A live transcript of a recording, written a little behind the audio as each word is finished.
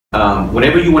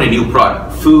Whenever you want a new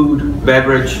product, food,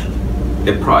 beverage,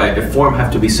 a form have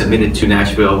to be submitted to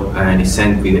Nashville and is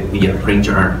sent via print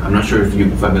to earn. I'm not sure if you're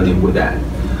familiar with that.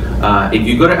 If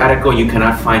you go to adaco, you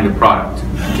cannot find the product.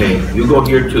 Okay, you go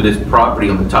here to this property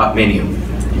on the top menu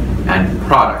and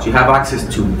products. You have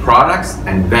access to products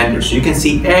and vendors, so you can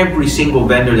see every single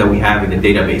vendor that we have in the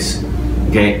database.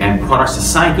 Okay, and products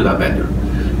assigned to that vendor.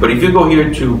 But if you go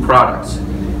here to products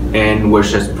and where it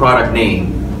says product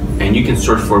name, and you can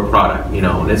search for a product,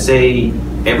 let's say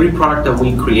every product that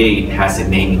we create has a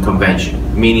naming convention,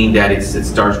 meaning that it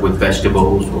starts with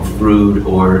vegetables or fruit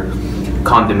or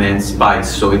condiments, spice,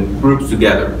 so it groups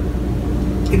together.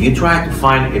 If you try to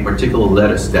find a particular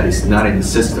lettuce that is not in the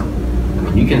system,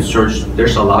 you can search,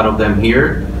 there's a lot of them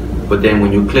here, but then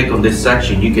when you click on this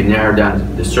section, you can narrow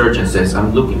down the search and says,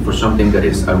 I'm looking for something that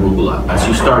is arugula. As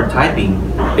you start typing,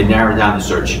 it narrows down the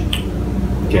search,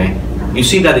 okay? You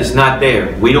see that it's not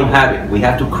there. We don't have it. We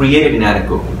have to create it in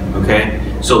adaco, okay?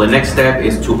 So the next step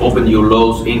is to open your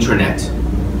Lowe's intranet.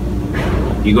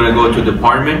 You're gonna go to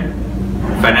Department,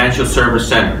 Financial Service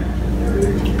Center.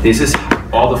 This is,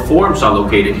 all the forms are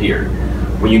located here.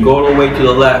 When you go all the way to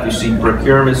the left, you see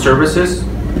Procurement Services.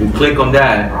 You click on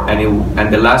that,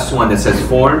 and the last one that says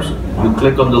Forms, you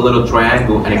click on the little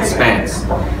triangle and expands.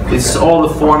 This is all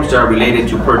the forms that are related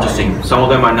to purchasing. Some of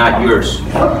them are not yours,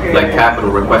 like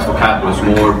capital, request for capital is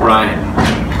more Brian.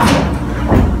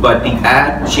 But the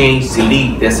add, change,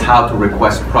 delete, that's how to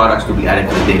request products to be added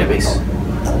to the database.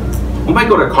 You might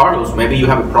go to Carlos, maybe you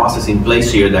have a process in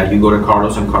place here that you go to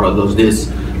Carlos and Carlos does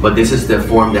this, but this is the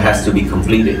form that has to be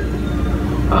completed.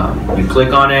 You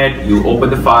click on it, you open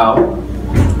the file,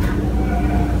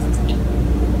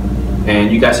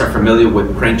 and you guys are familiar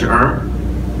with print to earn,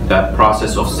 that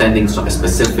process of sending some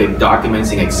specific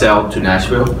documents in Excel to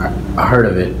Nashville? I heard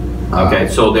of it. Okay,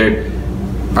 so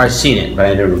I've seen it, but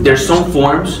I never. There's some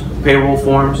forms, payroll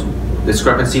forms,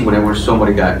 discrepancy whenever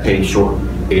somebody got paid short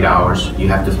 8 hours, you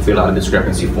have to fill out a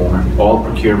discrepancy form. All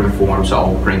procurement forms are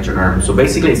all print to earn. So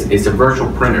basically it's a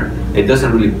virtual printer. It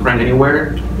doesn't really print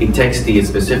anywhere. It takes the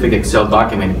specific Excel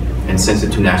document and sends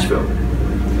it to Nashville.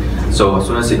 So as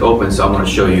soon as it opens, I'm going to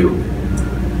show you.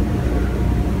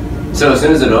 So as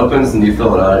soon as it opens and you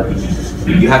fill it out,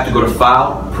 you have to go to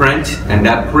File, Print, and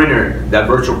that printer, that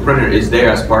virtual printer is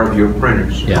there as part of your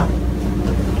printers. Yeah.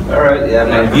 All right, yeah.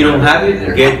 And if you don't have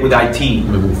it, get with IT.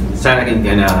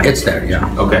 It's there,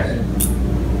 yeah. Okay.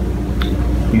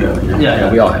 You have it.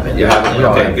 Yeah, we all have it. You have it?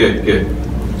 Okay,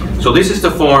 good. So this is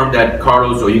the form that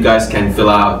Carlos or you guys can fill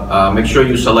out. Make sure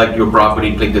you select your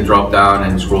property, click the drop down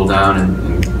and scroll down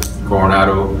and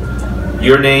Coronado.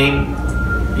 Your name,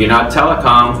 you're not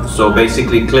telecom, so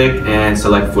basically click and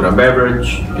select food and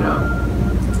beverage,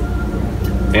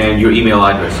 and your email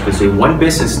address, because in one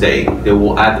business day, they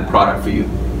will add the product for you.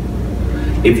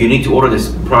 If you need to order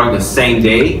this product the same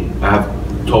day, I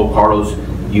have told Carlos,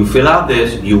 you fill out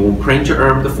this, you will print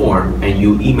your the form, and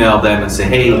you email them and say,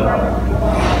 hey,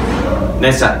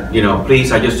 Nessa,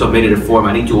 please, I just submitted a form,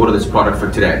 I need to order this product for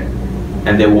today.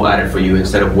 And they will add it for you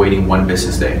instead of waiting one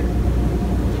business day.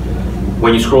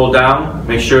 When you scroll down,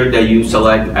 make sure that you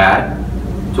select add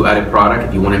to add a product.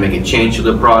 If you want to make a change to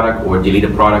the product or delete a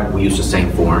product, we use the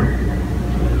same form.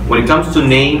 When it comes to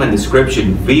name and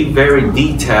description, be very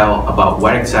detailed about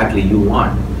what exactly you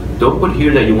want. Don't put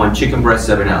here that you want chicken breast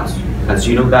 7 ounce. As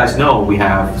you guys know, we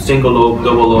have single lobe,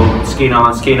 double lobe, skin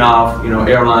on, skin off,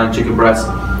 airline, chicken breast.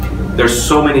 There's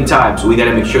so many types. We got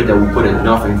to make sure that we put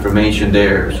enough information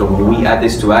there. So when we add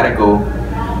this to adaco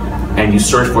and you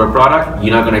search for a product,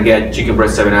 you're not going to get chicken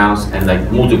breast 7 ounce and like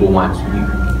multiple ones.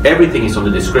 Everything is on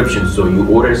the description, so you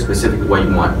order specifically what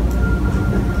you want.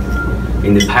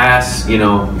 In the past,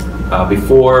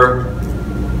 before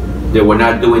they were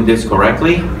not doing this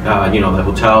correctly, the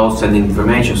hotel sending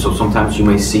information, so sometimes you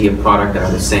may see a product that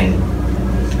are the same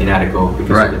in adaco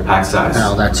because of the pack size.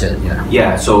 Oh, that's it, yeah.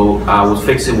 Yeah, so I was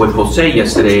fixing with Jose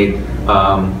yesterday.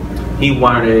 He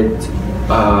wanted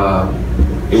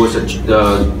it was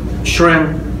the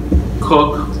shrimp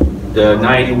cook, the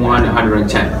 91,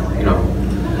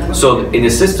 110, So in the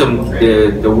system,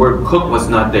 the word cook was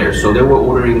not there. So they were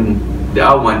ordering the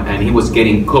other one and he was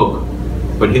getting cook,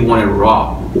 but he wanted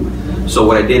raw. So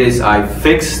what I did is I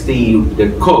fixed the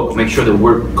cook, make sure the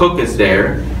word cook is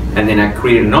there, and then I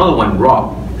created another one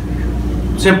raw.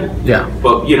 Simple. Yeah.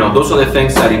 But those are the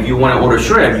things that if you want to order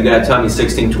shrimp, you gotta tell me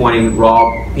 1620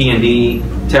 raw, P&D,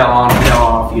 tail on, tail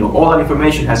off, all that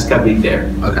information has got to be there.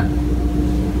 Okay.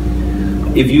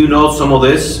 If you know some of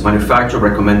this, manufacturer,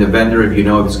 recommend the vendor. If you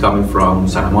know if it's coming from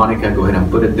Santa Monica, go ahead and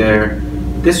put it there.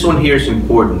 This one here is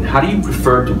important. How do you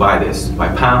prefer to buy this? By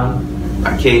pound,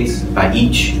 by case, by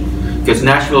each? because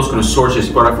Nashville is going to source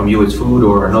this product from US Food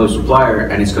or another supplier,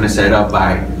 and it's going to set it up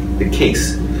by the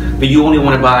case. But you only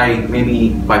want to buy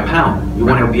maybe by pound. You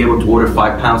want to be able to order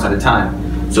 5 pounds at a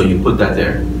time. So you put that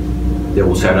there. They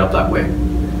will set it up that way.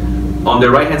 On the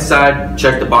right hand side,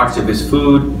 check the box if it's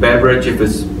food, beverage, if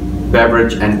it's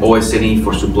beverage, and OS&E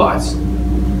for supplies.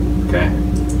 Okay.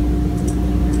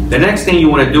 The next thing you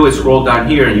want to do is scroll down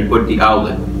here and you put the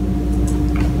outlet.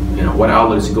 You know, what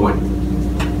outlet is going?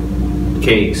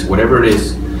 Case, whatever it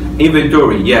is.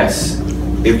 Inventory, yes.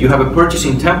 If you have a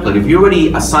purchasing template, if you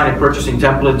already assign a purchasing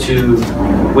template to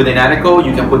within adaco,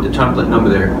 you can put the template number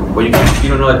there. But if you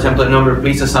don't know the template number,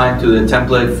 please assign to the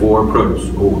template for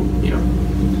produce, or you know.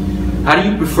 How do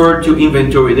you prefer to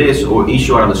inventory this or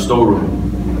issue out of the storeroom?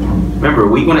 Remember,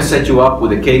 we're going to set you up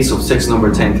with a case of 6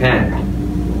 number 10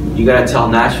 can. You got to tell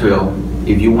Nashville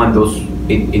if you want those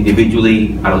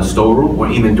individually out of the storeroom or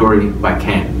inventory by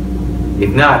can.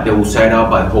 If not, they will set up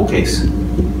by the whole case.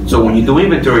 So when you do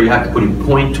inventory, you have to put in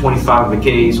 0.25 of a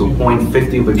case or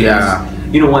 0.50 of a case. Yeah.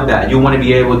 You don't want that. You want to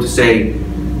be able to say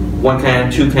 1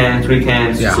 can, 2 cans, 3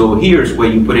 cans. Yeah. So here's where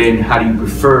you put in how do you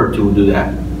prefer to do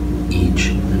that.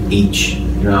 Each.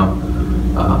 You know,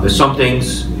 there's some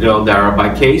things that are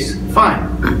by case, fine.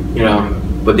 You know,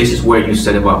 but this is where you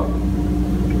set it up.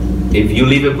 If you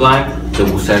leave it blank, they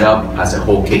will set up as a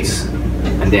whole case,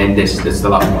 and then there's a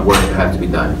lot more work that has to be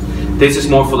done. This is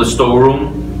more for the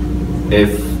storeroom.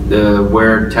 If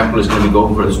where template is going to be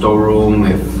going for the storeroom,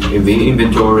 if the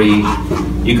inventory,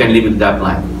 you can leave it that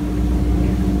blank.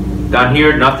 Down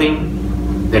here,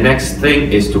 nothing. The next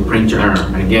thing is to print your earn.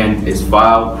 And again, it's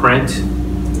file, print.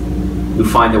 You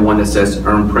find the one that says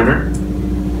earn printer,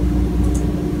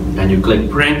 and you click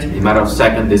print. In a matter of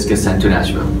seconds, this gets sent to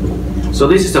Nashville. So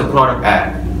this is a product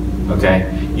ad.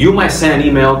 Okay, you might send an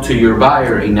email to your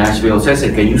buyer in Nashville. Says,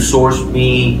 "Hey, can you source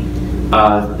me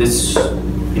this?"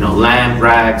 Lamb,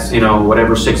 rags,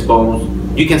 whatever, 6 bones.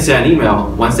 You can send an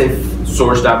email. Once they've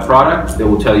sourced that product, they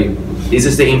will tell you, this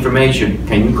is the information.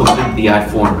 Can you complete the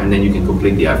ad form? And then you can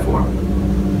complete the ad form.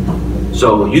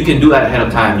 So you can do that ahead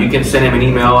of time. You can send them an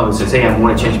email and say, hey, I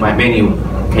want to change my menu.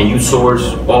 Can you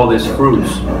source all these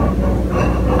fruits?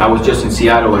 I was just in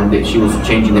Seattle and she was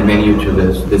changing the menu to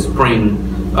the spring,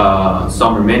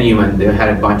 summer menu, and they had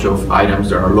a bunch of items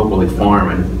that are locally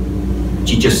farmed, and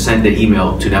she just sent the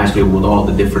email to Nashville with all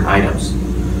the different items.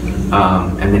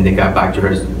 And then they got back to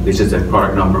her, this is a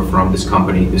product number from this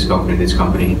company, this company, this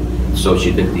company. So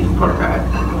she did the product ad.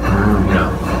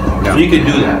 So you can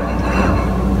do that.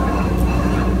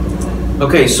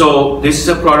 Okay, so this is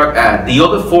a product ad. The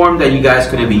other form that you guys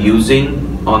are going to be using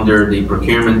under the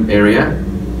procurement area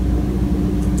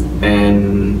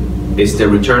and is the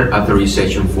return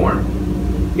authorization form.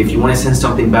 If you want to send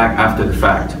something back after the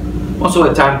fact. Also,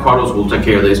 at time, Carlos will take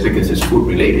care of this because it's food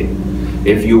related.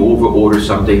 If you over order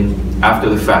something after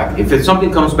the fact, if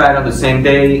something comes back on the same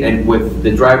day and with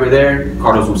the driver there,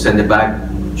 Carlos will send it back,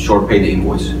 short pay the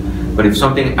invoice. But if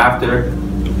something after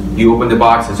you open the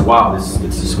box and say, wow, this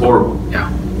is horrible.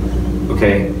 Yeah.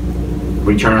 Okay.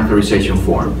 Return authorization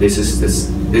form. This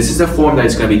is a form that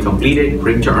is going to be completed,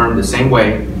 print to earn the same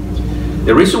way.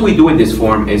 The reason we do in this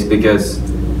form is because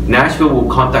Nashville will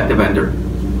contact the vendor,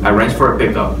 arrange for a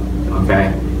pickup.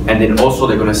 Okay, and then also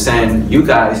they're going to send you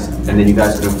guys, and then you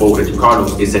guys are going to forward it to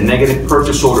Carlos. It's a negative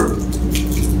purchase order,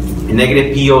 a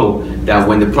negative PO, that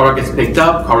when the product gets picked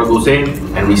up, Carlos goes in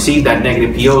and receives that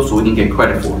negative PO so we can get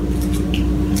credit for it.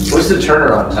 What's the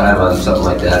turnaround time on something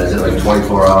like that? Is it like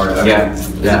 24 hours? Yeah.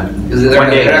 Because they're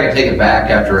not going to take it back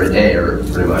after a day, or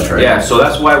pretty much, right? Yeah, so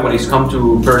that's why when it's come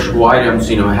to perishable items,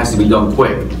 it has to be done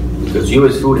quick, because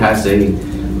US Food has a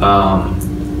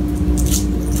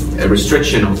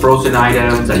restriction on frozen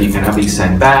items that you cannot be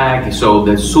sent back. So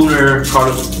the sooner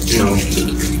Carlos,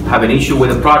 have an issue with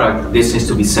a product, this needs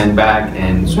to be sent back.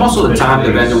 And most of the time,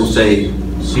 the vendor will say,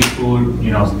 seafood,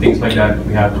 things like that,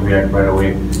 we have to react right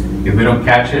away. If we don't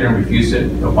catch it and refuse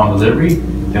it upon delivery,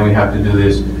 then we have to do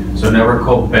this. So never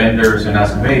call vendors and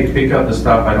ask them, hey, pick up the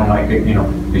stuff, I don't like it.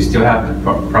 We still have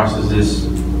to process this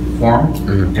form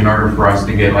in order for us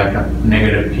to get like a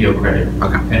negative PO credit.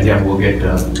 Okay. And then we'll get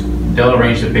they'll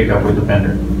arrange to pick up with the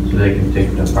vendor so they can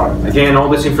take the product. Again, all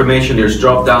this information, there's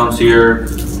drop downs here,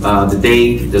 the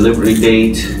date, delivery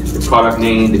date, the product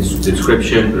name, the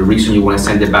description, the reason you want to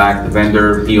send it back, the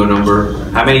vendor, PO number,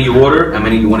 how many you order, how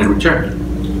many you want to return.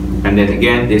 And then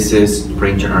again, this is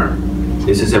print to earn.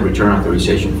 This is a return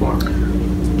authorization form.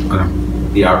 Okay.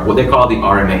 What they call the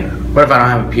RMA. What if I don't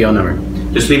have a PO number?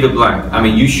 Just leave it blank. I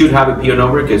mean, you should have a PO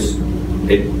number because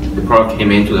the product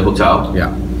came into the hotel.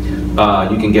 Yeah.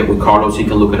 You can get with Carlos, he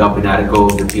can look it up in adaco,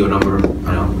 the PO number.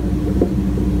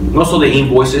 Most of the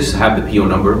invoices have the PO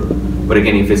number. But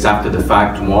again, if it's after the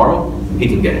fact tomorrow, he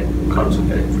can get it. Carlos will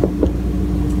get it.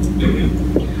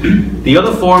 The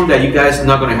other form that you guys are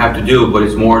not going to have to do, but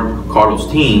it's more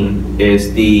Carlos' team,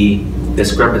 is the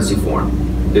discrepancy form.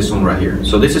 This one right here.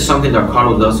 So this is something that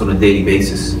Carlos does on a daily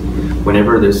basis.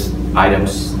 Whenever there's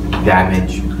items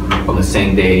damaged on the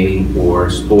same day or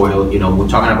spoiled, you know, we're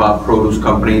talking about produce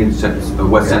company,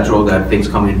 West Central, that things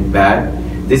come in bad.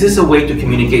 This is a way to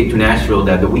communicate to Nashville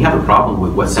that we have a problem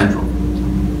with West Central.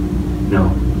 You know,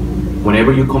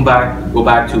 whenever you go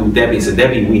back to Debbie and say,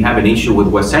 Debbie, we have an issue with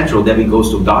West Central. Debbie goes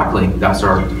to DocLink, that's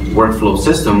our workflow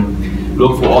system.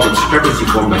 Look for all the discrepancy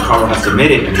form that Carlos has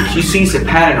submitted, and if she sees a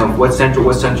pattern of West Central,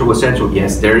 West Central, West Central,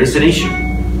 yes, there is an issue.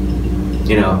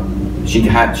 You know, she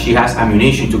has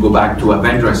ammunition to go back to a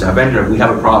vendor and say, vendor, we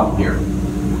have a problem here.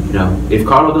 You know, if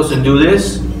Carlos doesn't do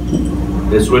this,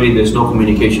 there's no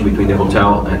communication between the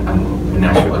hotel and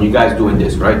Nashville. And you guys doing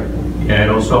this, right? Yeah, it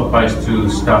also applies to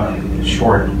stuff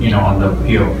short, you know, on the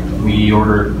PO. We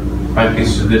order 5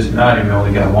 pieces of this and that, and we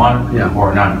only got 1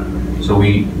 or none. So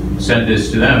we send this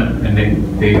to them, and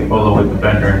they follow with the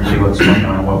vendor and see what's going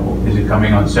on. What is it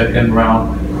coming on second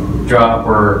round drop,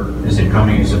 or is it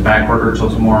back order till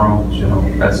tomorrow? You know,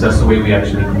 that's the way we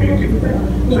actually communicate with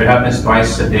them. So it happens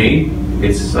twice a day.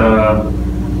 It's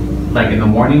like in the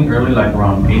morning, early, like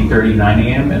around 8:30, 9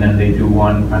 a.m., and then they do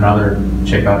another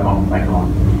checkout on like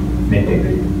around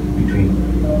midday, between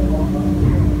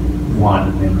 1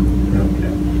 and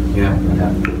yeah.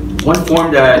 One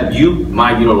form that you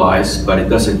might utilize, but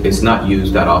it's not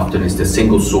used that often, is the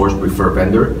single source preferred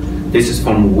vendor. This is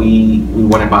from we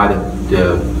want to buy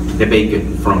the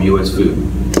bacon from US Food,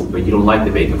 but you don't like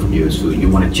the bacon from US Food. You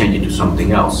want to change it to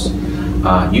something else.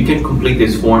 You can complete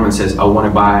this form and says, I want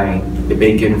to buy the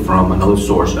bacon from another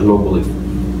source, a local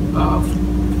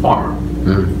farmer.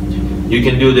 You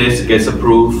can do this, it gets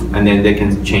approved, and then they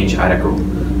can change adaco.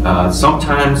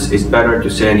 Sometimes it's better to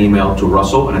send an email to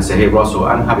Russell and I say, hey Russell,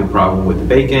 I'm having a problem with the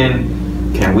bacon.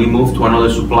 Can we move to another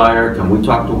supplier? Can we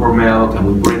talk to Hormel? Can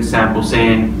we bring samples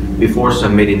in before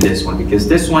submitting this one? Because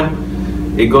this one,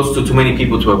 it goes to too many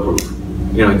people to approve.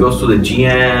 You know, it goes to the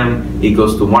GM, it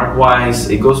goes to Mark Weiss,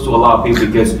 it goes to a lot of people,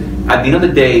 because at the end of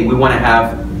the day, we want to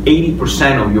have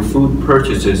 80% of your food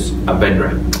purchases a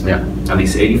vendor. Yeah. At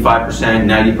least 85%,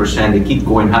 90%, they keep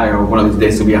going higher. One of these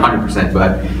days it'll be 100%,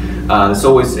 but there's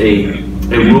always a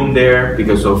room there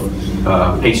because of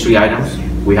pastry items.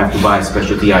 We have to buy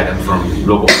specialty items from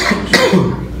local farmers.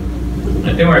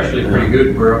 I think we're actually pretty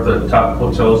good. We're of the top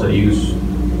hotels that use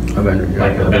A vendor.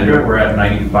 like a vendor. We're at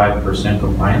 95%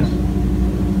 compliance.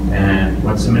 And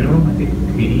what's the minimum? I think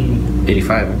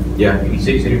 85. Yeah.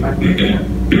 86, 85.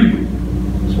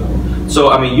 So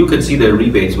I mean, you could see the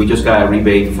rebates. We just got a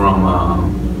rebate from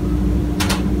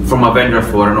a vendor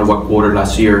for I don't know what quarter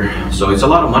last year. So it's a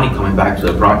lot of money coming back to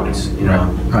the properties. You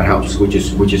know, That helps.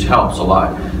 which helps a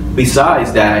lot.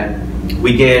 Besides that,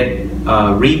 we get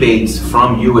rebates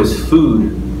from US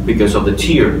Food because of the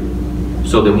tier.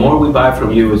 So the more we buy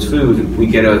from US Food, we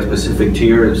get a specific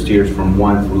tier. It's tiers from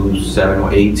 1 through 7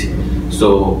 or 8.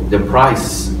 So the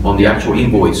price on the actual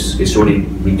invoice is already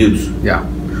reduced. Yeah.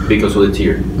 Because of the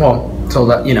tier. Well, so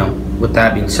that, you know, with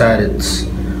that being said,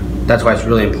 that's why it's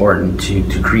really important to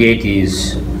create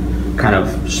these kind of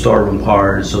storeroom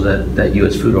parts so that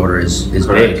US Food order is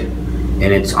big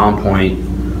and it's on point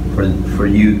for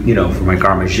you, you know, for my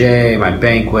garde manger, my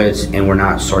banquets, and we're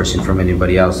not sourcing from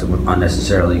anybody else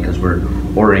unnecessarily because we're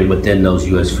ordering within those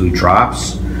US Food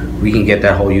drops. We can get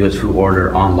that whole US Food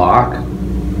order on lock,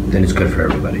 then it's good for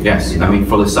everybody. Yes, you know? I mean,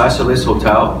 for the size of this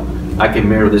hotel, I can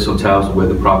mirror this hotels with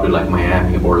a property like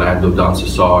Miami, Orlando, Don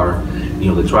Cesar. You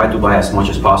know, they try to buy as much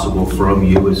as possible from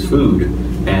US Food,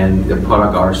 and the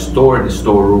product are stored in the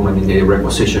storeroom and then they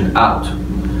requisition out.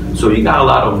 So you got a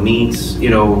lot of meats, you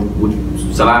know, with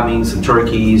salamis and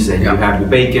turkeys, and you have your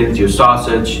bacon, your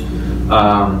sausage.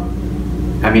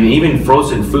 I mean, even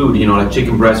frozen food, you know, like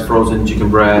chicken breast, frozen chicken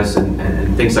breast,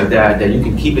 and things like that you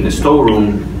can keep in the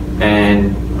storeroom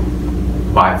and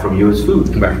buy from US Food.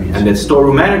 And the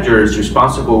storeroom manager is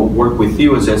responsible, work with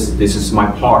you and says, this is my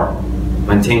part,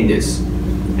 maintain this.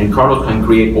 And Carlos can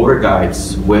create order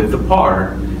guides with the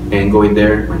part and go in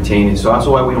there, maintain it. So that's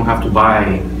why we don't have to buy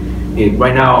it.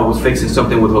 Right now, I was fixing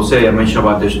something with Jose. I mentioned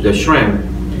about the shrimp.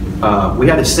 We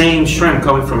had the same shrimp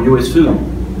coming from US Food.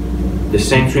 The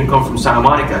same shrimp comes from Santa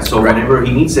Monica. So whenever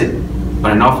he needs it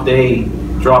on an off day,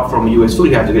 drop from US Food,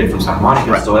 you have to get it from Santa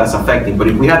Monica. So that's affecting. But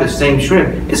if we have the same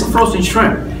shrimp, it's a frozen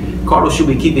shrimp. Carlos should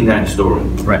be keeping that in the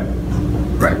storeroom.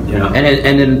 Right. You know?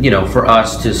 And then, you know, for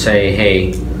us to say,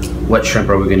 hey, what shrimp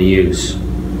are we going to use?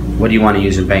 What do you want to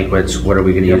use in banquets? What are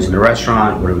we going to use in the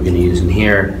restaurant? What are we going to use in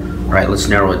here? All right, let's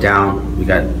narrow it down. We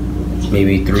got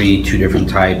maybe two different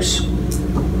types,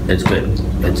 it's good.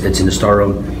 It's in the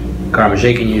storeroom. Garde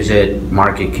can use it,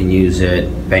 market can use it,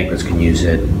 banquets can use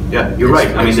it. Yeah, you're right.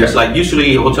 I mean, there's like,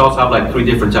 usually hotels have like 3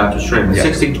 different types of shrimp. Yeah.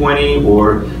 16-20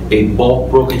 or a bulk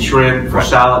broken shrimp for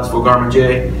salads for garde.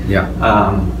 Yeah.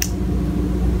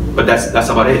 But that's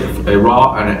about it. A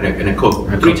raw and a cooked.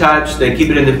 3 types. They keep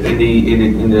it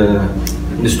in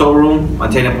the storeroom,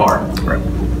 maintain apart. Right.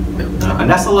 And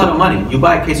that's a lot of money. You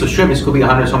buy a case of shrimp, it could be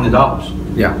 $100-something.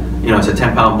 Yeah. You know, it's a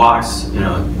 10-pound box. You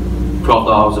know,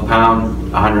 $12 a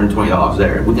pound, $120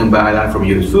 there. We can buy that from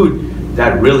U.S. Food.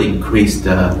 That really increased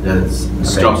the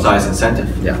drop size incentive.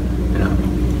 Yeah. You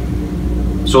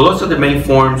know. So lots of the main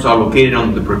forms are located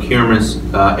on the procurements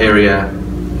area.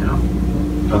 You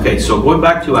know. Okay, so going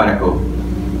back to adaco.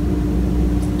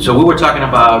 So we were talking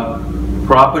about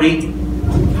property,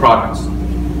 products.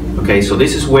 Okay, so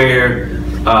this is where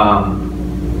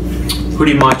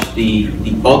pretty much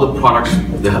all the products,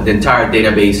 the entire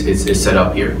database is set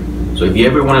up here. So if you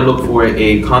ever want to look for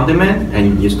a condiment and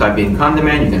you just type in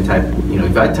condiment, you can type, you know,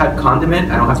 if I type condiment,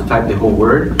 I don't have to type the whole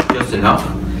word, just enough,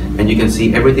 and you can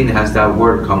see everything that has that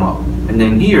word come up. And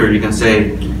then here you can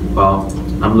say, well,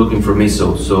 I'm looking for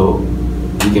miso, so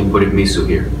you can put in miso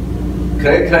here.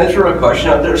 Can I throw a question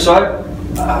out there? So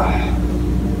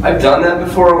I've done that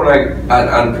before when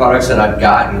on products that I've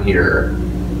gotten here,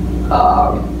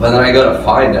 but then I go to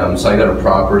find them. So I go to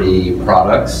property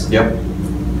products. Yep.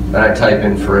 And I type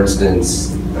in, for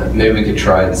instance, maybe we could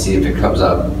try and see if it comes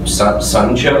up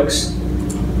sun chokes.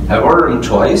 I've ordered them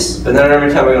twice, but then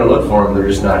every time I go to look for them, they're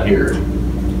just not here.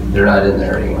 They're not in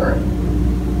there anymore.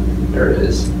 There it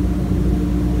is.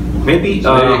 Maybe,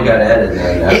 so maybe it got added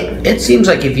then. It seems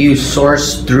like if you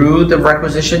source through the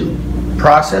requisition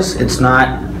process, it's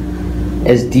not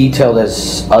as detailed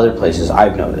as other places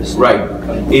I've noticed. Right.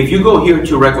 If you go here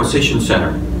to requisition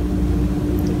center,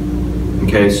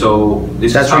 okay, so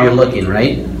that's where you're looking,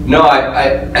 right? No,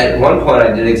 I at one point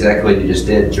I did exactly what you just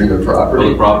did through the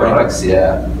property products.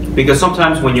 Yeah. Because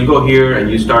sometimes when you go here and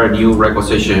you start a new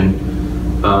requisition,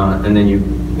 and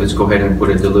then let's go ahead and put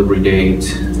a delivery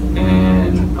date,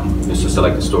 and let's just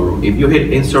select the storeroom. If you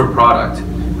hit insert product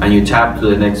and you tap to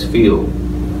the next field,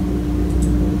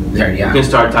 there, yeah, you can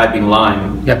start typing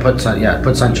lime. Yeah, put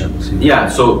sunchokes. Yeah,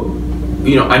 so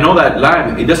you know, I know that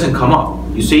lime, it doesn't come up.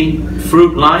 You see,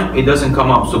 fruit lime, it doesn't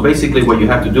come up. So basically, what you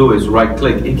have to do is right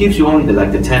click. It gives you only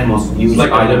the 10 most used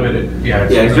like items. Limited. Yeah,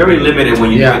 it's very limited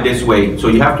when you do it this way. So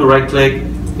you have to right click,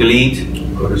 delete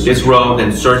this row,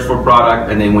 then search for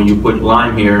product, and then when you put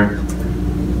lime here,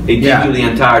 it gives you the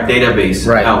entire database.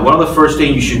 Right. Now, one of the first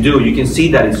things you should do, you can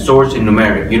see that it's sourced in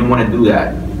numeric. You don't want to do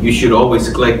that. You should always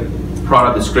click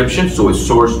product description, so it's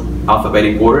sourced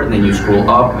alphabetic order, and then you scroll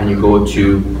up and you go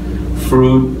to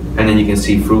fruit, and then you can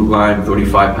see fruit lime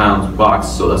 35 pounds box,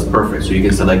 so that's perfect. So you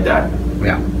can select that.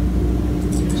 Yeah.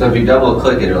 So if you double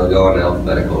click it, it'll go in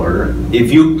alphabetical order.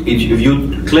 If you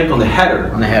click on the header,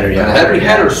 yeah, every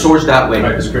header sorts that way.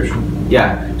 Right, description.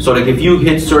 Yeah. So like if you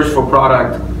hit search for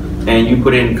product and you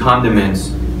put in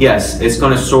condiments, yes, it's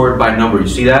going to sort by number. You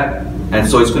see that? And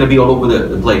so it's going to be all over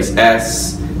the place.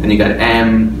 S, and you got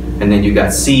M, and then you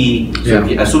got C. So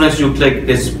as soon as you click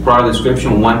this product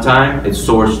description one time, it's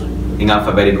sourced in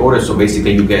alphabetic order. So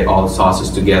basically you get all the sauces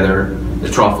together, the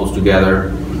truffles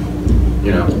together,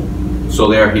 you know. So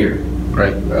they're here.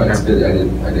 Right. That's good.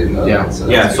 I didn't know that. So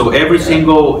yeah, so every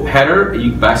single header,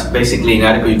 you basically in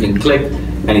adaco you can click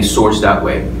and it's sourced that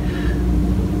way.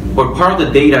 But part of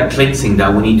the data cleansing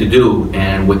that we need to do,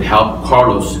 and with help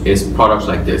Carlos, is products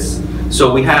like this.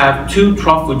 So we have 2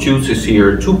 truffle juices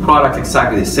here, 2 products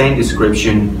exactly the same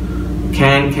description,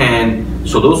 can,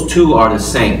 so those 2 are the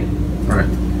same. Right.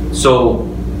 So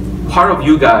part of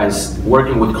you guys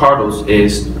working with Carlos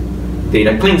is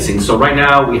data cleansing. So right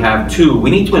now we have 2, we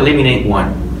need to eliminate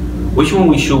one. Which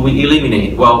one should we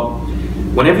eliminate? Well,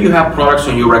 whenever you have products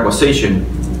on your requisition,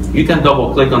 you can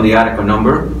double click on the adaco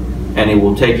number and it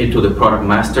will take you to the product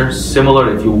master,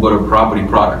 similar if you go to property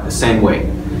product, the same way.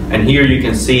 And here you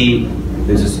can see,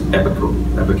 this is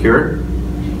Epicure.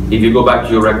 If you go back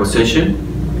to your requisition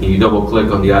and you double click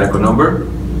on the adaco number,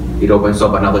 it opens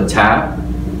up another tab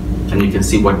and you can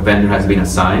see what vendor has been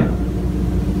assigned.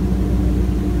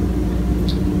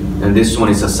 And this one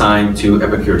is assigned to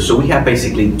Epicure. So we have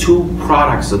basically 2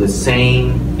 products of the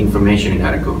same information in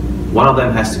adaco. One of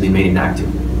them has to be made inactive.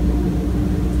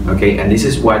 Okay, and this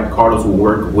is what Carlos will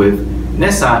work with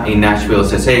Nessa in Nashville.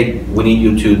 Says, hey, we need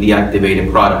you to deactivate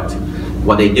a product.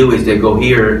 What they do is they go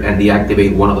here and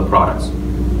deactivate one of the products.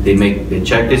 They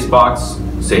check this box,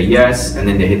 say yes, and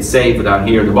then they hit save down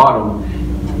here at the bottom.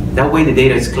 That way the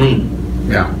data is clean.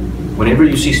 Yeah. Whenever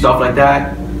you see stuff like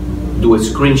that, do a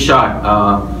screenshot.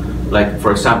 Like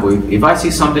for example, if I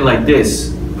see something like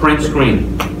this, print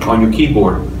screen on your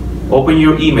keyboard, open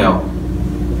your email,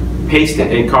 paste it.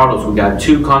 Hey Carlos, we got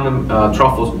 2 condom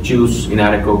truffle juice in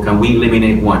adaco. Can we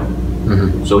eliminate one?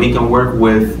 Mm-hmm. So he can work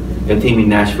with a team in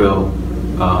Nashville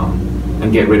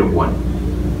and get rid of one.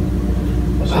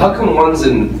 How come one's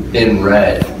in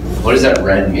red? What does that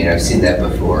red mean? I've seen that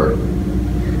before.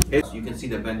 You can see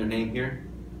the vendor name here.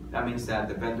 That means that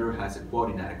the vendor has a quote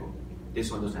in adaco.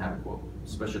 This one doesn't have a quote.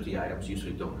 Specialty items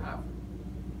usually don't have.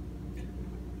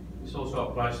 This also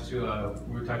applies to,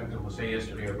 we were talking to Jose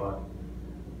yesterday about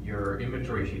your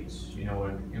inventory sheets. You know,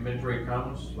 when inventory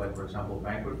comes, like for example,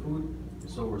 banquet food,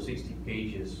 it's over 60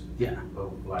 pages. Yeah.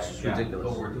 Of like, It's ridiculous.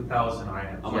 over 2,000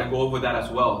 items. I'm gonna go over that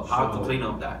as well. How to clean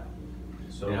up that.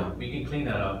 So Yeah. we can clean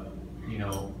that up. You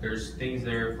know, there's things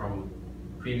there from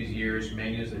previous years,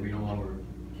 menus that we no longer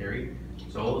carry.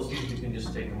 So all those things, we can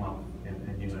just take them off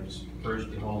and you know, just purge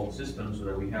the whole system so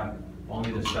that we have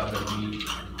only the stuff that we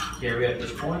carry at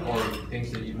this point, or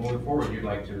things that you moving forward you'd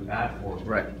like to add for.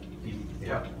 Right.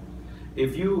 Yeah.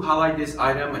 If you highlight this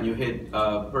item and you hit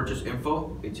purchase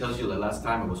info, it tells you the last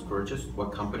time it was purchased,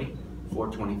 what company,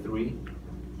 423,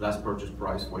 last purchase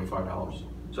price, $45.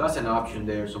 So that's an option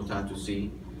there sometimes to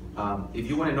see. If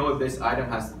you want to know if this item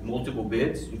has multiple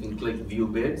bids, you can click view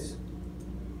bids.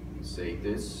 Save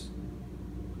this.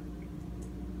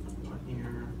 One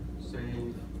here,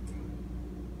 save.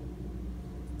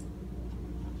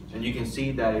 And you can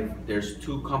see that if there's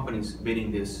 2 companies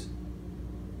bidding this,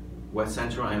 West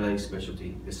Central and LA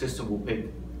Specialty, the system will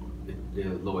pick the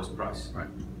lowest price. Right.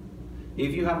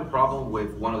 If you have a problem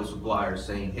with one of the suppliers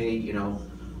saying, hey, you know,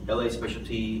 LA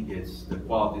Specialty, the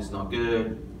quality is not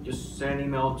good, just send an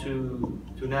email to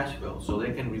Nashville so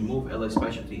they can remove LA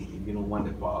Specialty if you don't want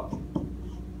the quality.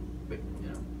 But, you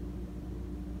know.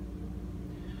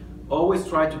 Always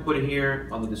try to put it here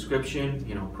on the description,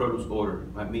 you know, produce order,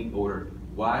 meat order.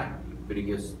 Why?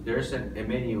 Because there's a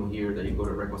menu here that you go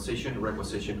to requisition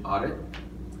audit.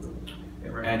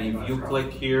 And if you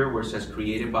click here where it says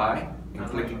created by, and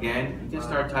click again, you can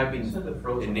start typing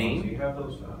the name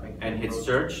and hit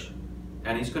search,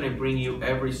 and it's going to bring you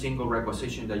every single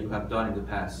requisition that you have done in the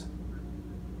past.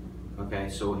 Okay,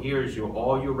 so here's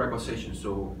all your requisitions.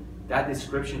 So that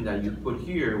description that you put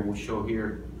here will show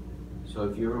here. So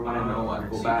if you ever want to know, I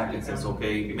go back and says,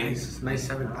 okay, Nice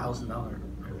 $7,000.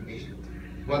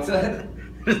 What's that?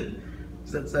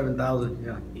 Is that 7,000?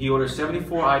 Yeah. he ordered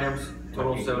 74 items,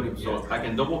 total 70. So I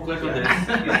can double click on this.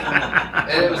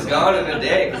 And it was gone in a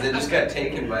day because it just got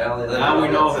taken by all the other. Now we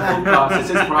know the food cost. It's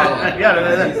his problem.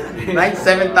 Yeah, nice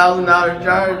 $7,000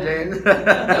 charge, James.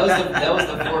 That was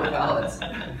the 4 pallets.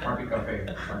 Market Cafe.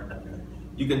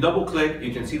 You can double click.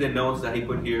 You can see the notes that he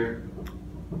put here.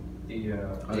 You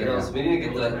know, so we need to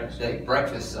get the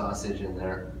breakfast sausage in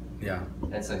there. Yeah.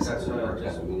 That's like something we worked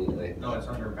on immediately. No, it's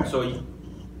under. So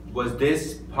was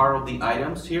this part of the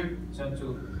items here? Send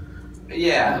to.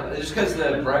 Yeah, just because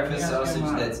the breakfast sausage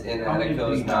that's in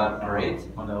adaco is not great.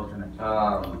 On the alternate.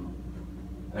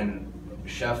 And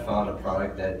Chef found a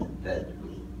product that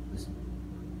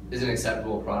is an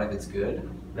acceptable product that's good.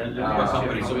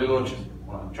 So we will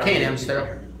try. K&M still.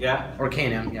 Yeah. Or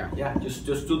K&M, yeah. Yeah. Just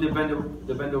do the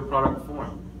vendor product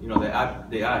form. You know, the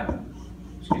ad.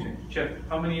 Excuse me, Chef,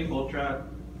 how many ultra?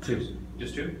 2.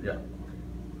 Just 2? Yeah.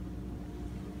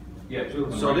 Yeah, 2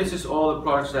 of them. So this is all the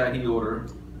products that he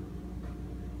ordered.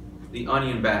 The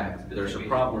onion bag. There's a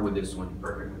problem with this one.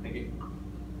 Perfect, thank you.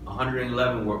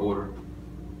 111 were ordered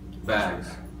bags.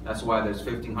 That's why there's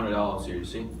 $1,500 here. You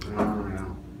see?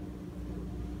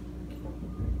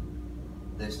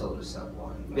 They still just sent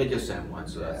one. They just sent one,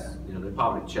 so that's, you know, they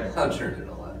probably checked. I'm sure they're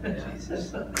 11.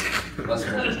 Jesus. Must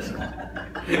have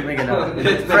Making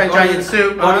a French onion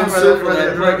soup. Onion for soup for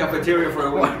the the cafeteria for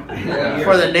a while. Yeah.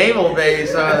 for the naval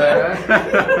base.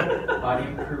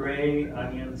 Onion puree,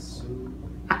 onion soup,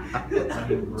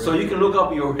 onion bread. So you can look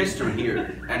up your history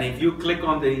here, and if you click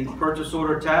on the purchase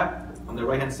order tab on the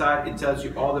right hand side, it tells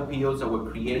you all the POs that were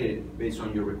created based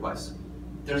on your request.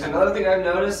 There's another thing I've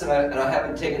noticed, and I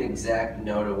haven't taken exact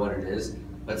note of what it is,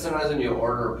 but sometimes when you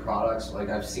order products, like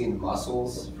I've seen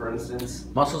mussels, for instance.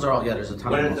 Mussels are all, yeah, there's a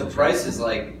ton When of the mussels. price is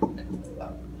like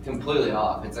completely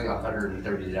off, it's like $130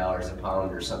 a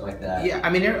pound or something like that. Yeah, I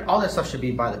mean, all that stuff should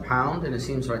be by the pound, and it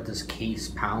seems like this case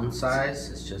pound size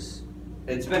is just...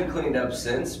 It's been cleaned up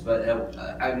since, but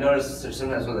I've noticed that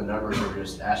sometimes when the numbers are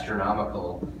just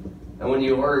astronomical, and when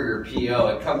you order your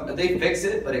PO, they fix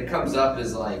it, but it comes up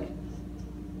as like,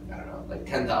 I don't know, like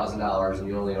 $10,000, and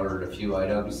you only ordered a few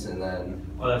items, and then...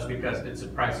 Well, that's because it's the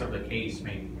price of the case,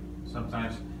 maybe.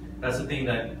 Sometimes, that's the thing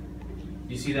that,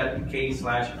 you see that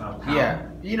case/pound? Yeah.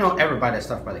 You don't ever buy that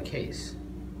stuff by the case.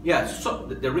 Yeah, so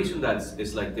the reason that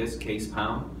it's like this case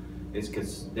pound is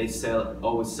because they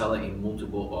always sell it in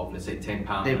multiple of, let's say, 10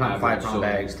 pound. They pound average. 5 pound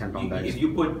bags, 10 pound bags. If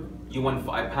you want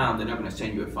 5 pound, they're not going to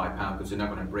send you a 5 pound because they're not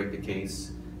going to break the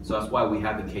case. So that's why we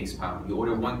have the case pound. You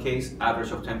order 1 case,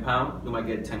 average of 10 pound, you might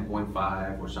get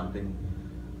 10.5 or something,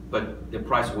 but the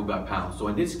price will be by pound. So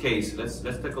in this case, let's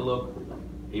take a look.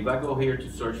 If I go here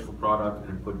to search for product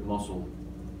and put muscle,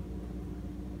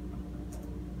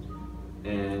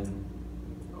 and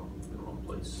oh, the wrong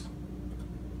place.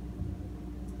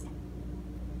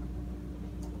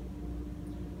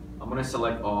 I'm gonna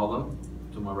select all of them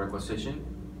to my requisition.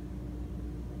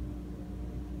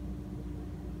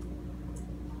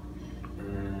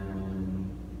 And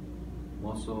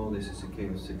muscle, this is a K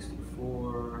of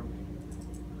 64.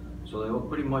 So they all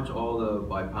pretty much all the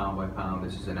by pound.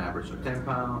 This is an average of 10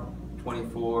 pound,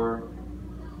 24.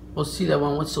 Well, see that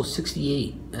one. What's so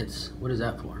 68? What is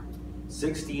that for?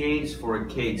 68 is for a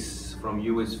case from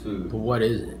US Food. But what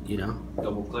is it? You know?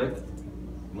 Double click.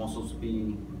 Muscle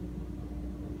speed.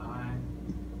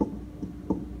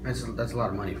 That's a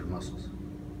lot of money for mussels.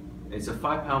 It's a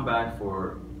 5 pound bag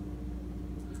for.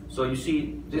 So you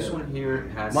see, this one here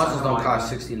has. Mussels don't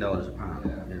cost $16 a pound.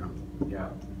 Yeah. You know? Yeah.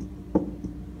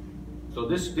 So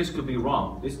this could be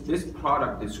wrong. This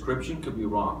product description could be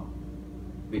wrong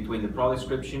between the product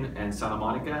description and Santa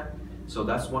Monica. So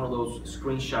that's one of those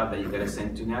screenshots that you gotta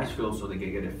send to Nashville so they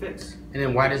can get it fixed. And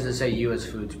then why does it say U.S.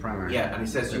 Foods primary? Yeah, and it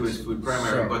says US Food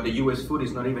primary, so, but the US Food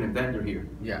is not even a vendor here.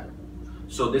 Yeah.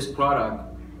 So this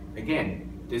product,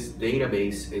 again, this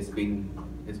database has been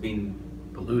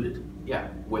Polluted. yeah,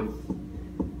 with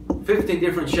 15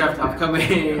 different chefs have come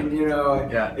in, you know.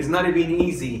 Yeah. It's not even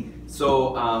easy.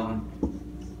 So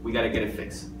we gotta get it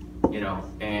fixed, you know.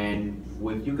 And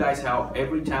with you guys' help,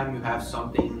 every time you have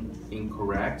something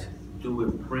incorrect, do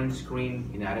a print screen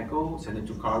in adaco, send it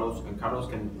to Carlos, and Carlos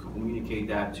can communicate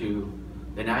that to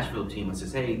the Nashville team and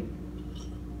says, hey,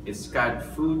 it's got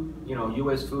food, you know,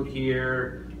 US Food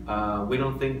here. We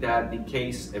don't think that the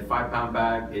case, a 5 pound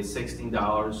bag is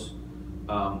 $16.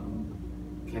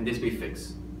 Can this be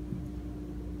fixed?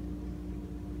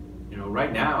 You know,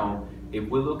 right now, if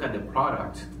we look at the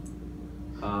product,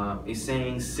 it's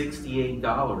saying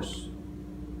 $68.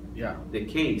 Yeah. The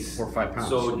case. For 5 pounds.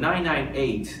 So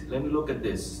 998, let me look at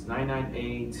this.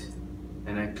 998,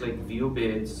 and I click view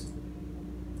bids.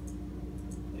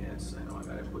 Yes, I know I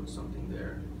gotta put something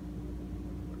there.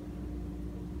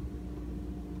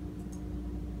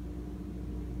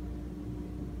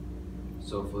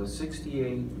 So for the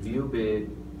 68 view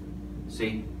bid,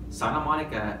 see, Santa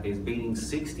Monica is bidding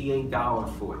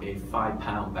 $68 for a 5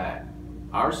 pound bag.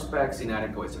 Our specs in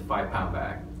adaco is a 5 pound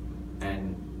bag,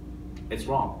 and it's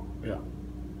wrong. Yeah.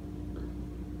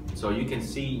 So you can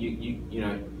see, you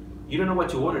know, you don't know what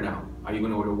to order now. Are you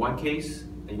going to order 1 case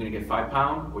and you're going to get 5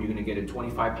 pound, or you're going to get a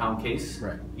 25 pound case?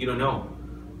 Right. You don't know,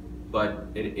 but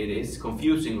it is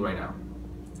confusing right now,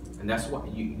 and that's why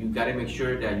you got to make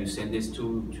sure that you send this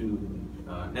to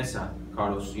Nessa,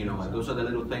 Carlos. You know, and those are the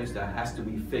little things that has to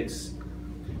be fixed.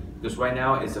 Because right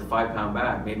now it's a 5 pound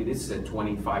bag. Maybe this is a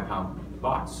 25 pound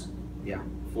box. Yeah.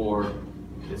 For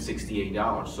the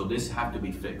 $68. So this have to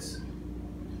be fixed.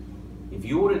 If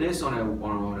you order this on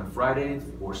a Friday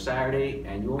or Saturday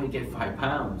and you only get 5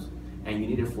 pounds and you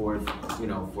need it for, you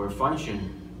know, for a function,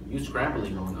 you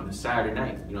scrambling on a Saturday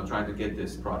night, you know, trying to get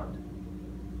this product.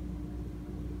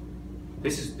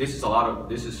 This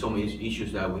is so many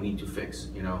issues that we need to fix,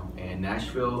 you know, and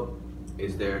Nashville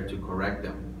is there to correct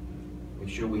them. Make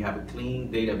sure we have a clean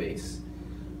database.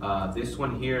 This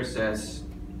one here says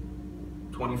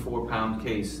 24 pound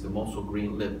case, the muscle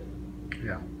green lip.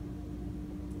 Yeah.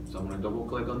 So I'm gonna double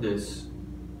click on this.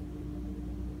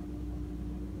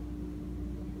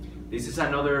 This is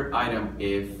another item.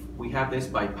 If we have this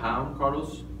by pound,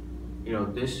 Carlos, you know,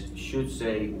 this should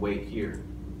say weight here.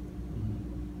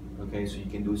 Okay, so you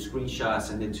can do screenshots,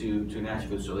 send it to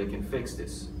Nashville so they can fix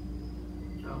this.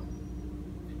 You know?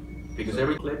 Because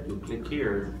every clip, you click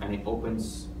here and it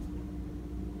opens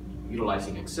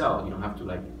utilizing Excel. You don't have to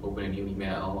like open a new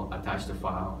email, attach the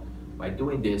file. By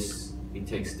doing this, it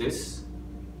takes this,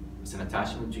 it's an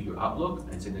attachment to your Outlook,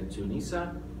 and send it to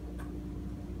Nisa.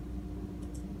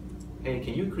 Hey,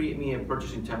 can you create me a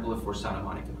purchasing template for Santa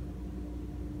Monica?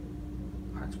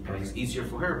 That's And perfect. it's easier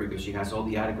for her because she has all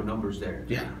the adaco numbers there.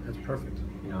 Yeah, that's perfect.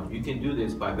 You know, you can do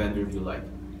this by vendor if you like.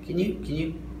 Can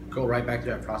you go right back to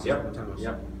that process Yep. one time?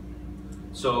 Yep.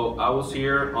 So I was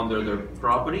here under the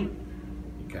property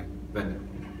Okay. vendor.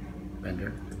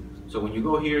 Vendor. So when you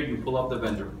go here, you pull up the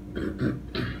vendor,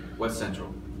 West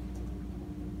Central.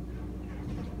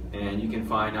 And you can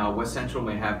find West Central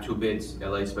may have 2 bids,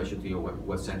 LA Specialty or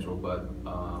West Central, but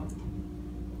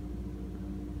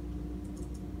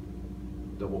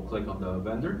double click on the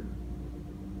vendor.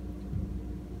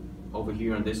 Over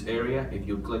here in this area, if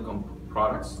you click on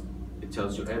products, it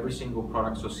tells you every single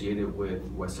product associated with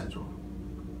West Central.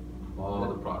 All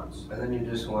the products. And then you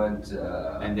just want...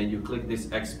 and then you click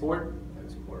this export.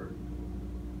 Export.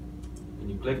 And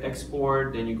you click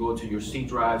export, then you go to your C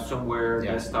drive somewhere,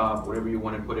 desktop, whatever you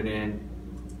want to put it in.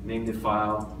 Name the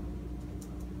file,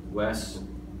 West,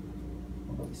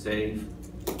 save.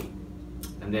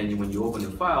 And then when you open the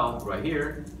file right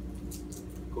here,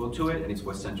 go to it and it's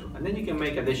West Central. And then you can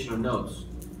make additional notes.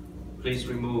 Please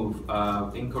remove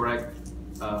incorrect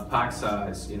pack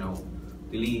size,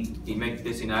 delete, you make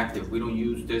this inactive. We don't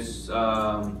use this,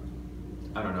 I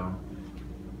don't know,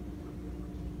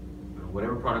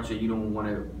 whatever products that you don't want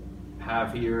to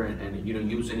have here and you don't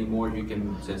use anymore, you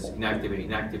can just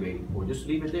inactivate, or just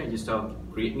leave it there and just tell,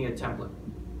 create me a template.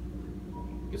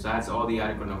 Because that's all the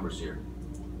adaco numbers here.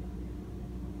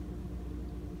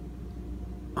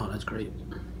 Oh, that's great.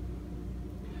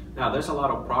 Now, there's a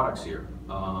lot of products here.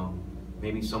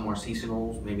 Maybe some are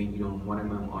seasonals, maybe you don't want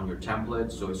them on your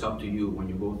template, so it's up to you when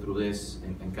you go through this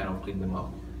and kind of clean them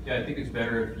up. Yeah, I think it's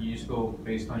better if you just go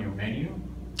based on your menu.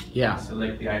 Yeah.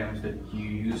 Select the items that you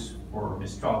use for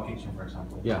Mistral Kitchen, for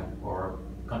example. Yeah. Or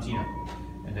Cantina.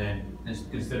 And then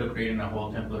instead of creating a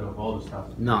whole template of all the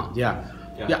stuff. No, yeah.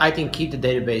 Yeah, I think keep the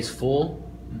database full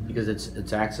because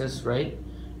it's access, right?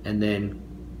 And then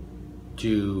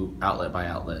do outlet by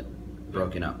outlet,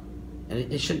 broken up. And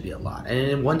it shouldn't be a lot. And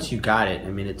then once you got it,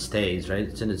 I mean, it stays, right?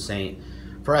 It's in the same.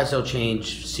 For us, it'll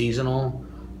change seasonal.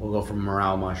 We'll go from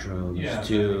morale mushrooms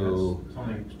to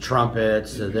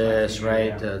trumpets to this,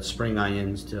 right? To spring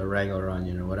onions to a regular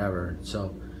onion or whatever.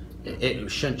 So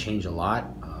it shouldn't change a lot.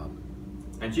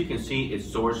 As you can see, it's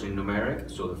sourced in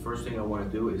numeric. So the first thing I want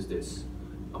to do is this.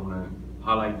 I'm going to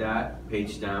highlight that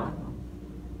page down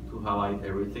to highlight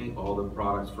everything, all the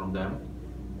products from them.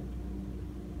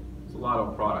 It's a lot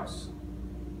of products.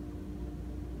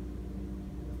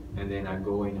 And then I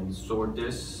go in and sort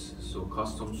this. So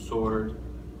custom sort.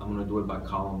 I'm going to do it by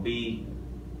column B.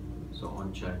 So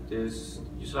uncheck this,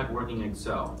 just like working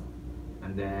Excel.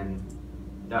 And then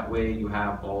that way you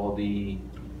have all the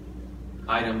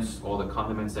items, all the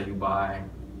condiments that you buy.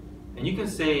 And you can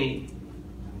say,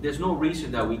 there's no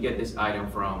reason that we get this item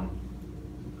from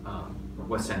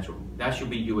West Central. That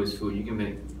should be US food. You can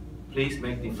make, please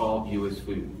make default US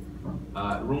food.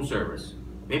 Room service.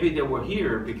 Maybe they were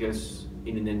here because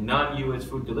in the non-US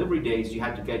food delivery days, you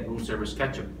had to get room service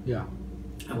ketchup. Yeah.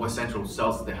 And West Central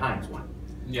sells the Heinz one.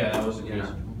 Yeah, that was the case.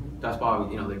 That's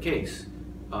probably the case.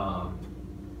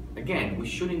 Again, we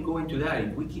shouldn't go into that.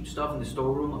 If we keep stuff in the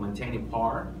storeroom and maintaining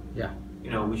par,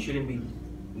 we shouldn't be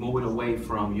moving away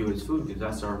from US food because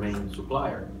that's our main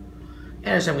supplier. I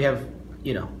understand we have,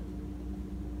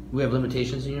 we have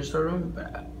limitations in your storeroom,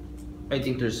 but I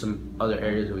think there's some other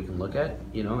areas that we can look at,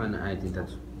 and I think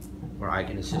that's where I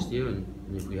can assist you.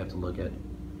 And if we have to look at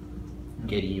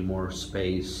getting you more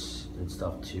space and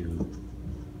stuff to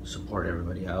support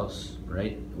everybody else,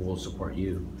 right? We'll support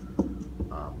you.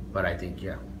 But I think,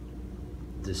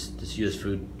 this US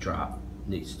food drop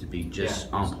needs to be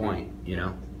just on point,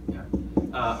 Yeah.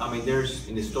 I mean, there's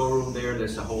in the storeroom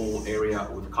there's a whole area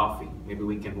with coffee. Maybe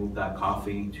we can move that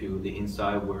coffee to the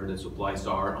inside where the supplies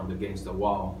are against the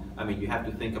wall. I mean, you have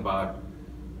to think about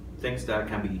things that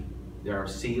they are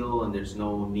sealed and there's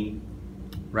no need.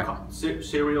 Right.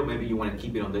 Cereal, maybe you want to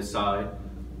keep it on this side.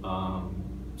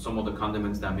 Some of the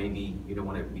condiments that maybe you don't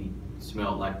want to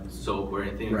smell like soap or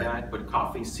anything like that, but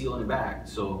coffee is sealed in the back,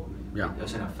 so it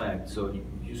doesn't affect. So you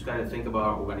just got to think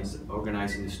about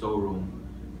organizing the storeroom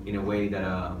in a way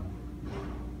that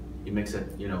it makes it,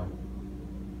 I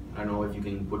don't know if you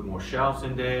can put more shelves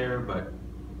in there, but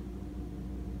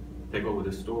take over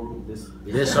the storeroom. This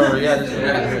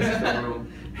storeroom.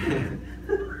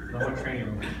 No more training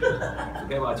room.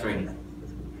 Forget about training.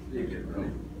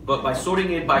 But by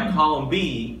sorting it by column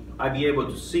B, I'd be able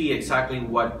to see exactly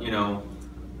what,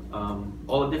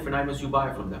 all the different items you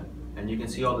buy from them. And you can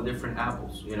see all the different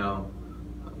apples,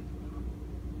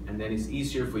 and then it's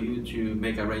easier for you to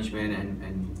make arrangement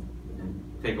and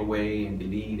take away and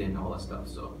delete and all that stuff.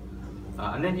 So,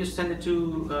 and then just send it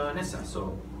to Nessa.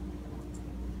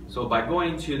 So by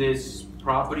going to this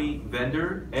property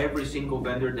vendor, every single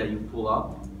vendor that you pull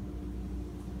up,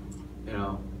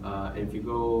 if you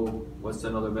go, what's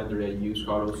another vendor that you use,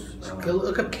 Carlos?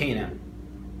 Look up K&M.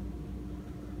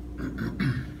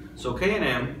 So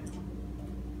K&M,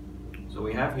 so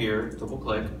we have here, double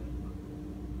click,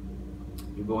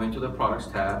 you go into the products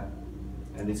tab,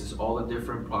 And this is all the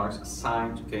different products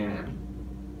assigned to K&M.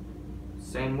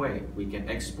 Same way, we can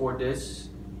export this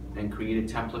and create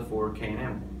a template for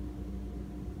K&M.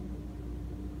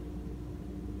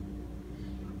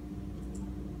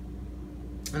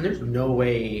 And there's no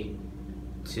way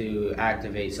to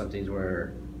activate something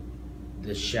where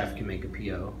the chef can make a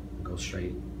PO and go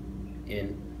straight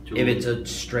in. If it's a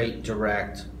straight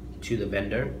direct to the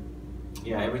vendor.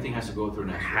 Yeah, everything has to go through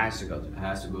Nashville. It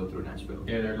has to go through Nashville.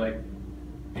 Yeah, they're like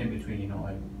in between, you know,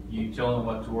 like you tell them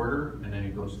what to order and then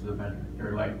it goes to the vendor.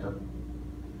 They're like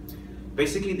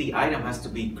Basically, the item has to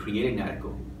be created in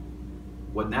adaco.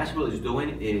 What Nashville is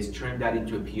doing is turning that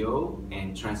into a PO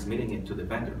and transmitting it to the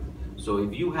vendor. So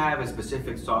if you have a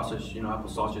specific sausage, you know, apple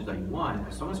sausage that you want,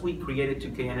 as long as we create it to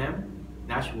K&M,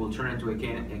 Nashville will turn it into a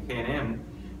K&M,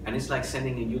 and it's like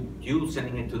sending it, you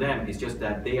sending it to them. It's just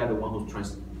that they are the one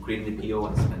who's creating the PO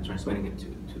and transmitting it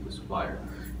to the supplier.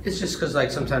 It's just because like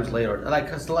sometimes later, like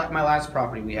because my last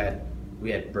property we had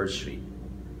Birch Street.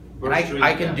 And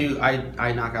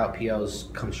I knock out POs,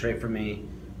 come straight from me,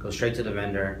 go straight to the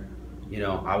vendor. You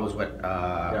know, I was with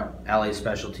LA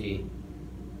Specialty.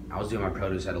 I was doing my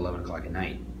produce at 11 o'clock at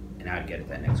night, and I'd get it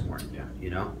that next morning. Yeah. You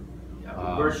know.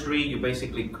 Yeah. Birch Street, you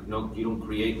basically you don't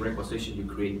create requisition, you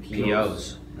create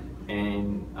POs.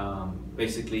 And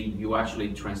basically, you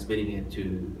actually transmitting it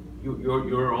to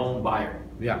your own buyer.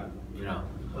 Yeah. You know.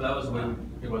 well, that was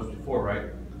when it was before, right?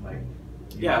 Like.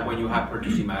 Yeah, when you have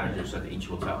purchasing managers at each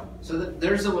hotel. So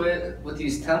there's a way with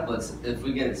these templates, if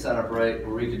we get it set up right,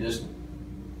 where we could just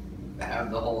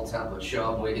have the whole template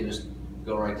show up, we can just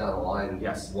go right down the line.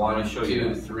 Yes. 1,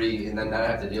 2, 3, and then not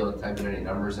have to deal with typing any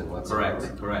numbers in whatsoever.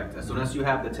 Correct. As soon as you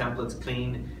have the templates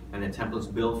clean and the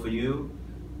templates built for you,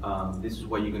 this is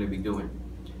what you're going to be doing.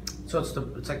 So it's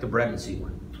like the bread and seed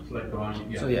one. It's like the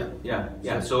one, yeah. So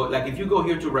Yeah. So like if you go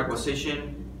here to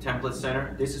requisition template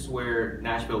center, this is where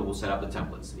Nashville will set up the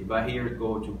templates. If I here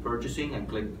go to purchasing and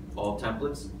click all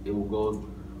templates, it will go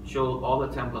show all the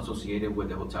templates associated with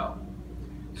the hotel.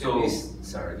 So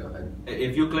Sorry, go ahead.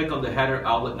 if you click on the header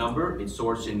outlet number, it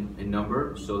sorts in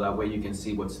number, so that way you can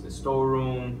see what's in the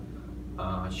storeroom,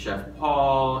 Chef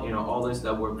Paul, you know, all this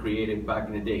that were created back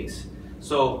in the days.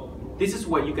 So this is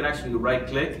where you can actually right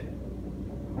click,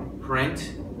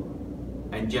 print,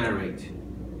 and generate.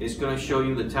 It's going to show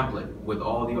you the template with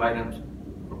all the items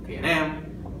from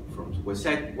K&M, from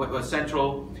West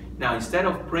Central. Now, instead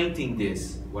of printing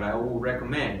this, what I will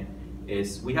recommend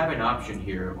is we have an option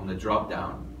here on the drop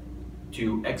down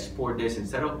to export this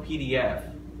instead of PDF,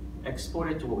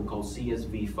 export it to what we call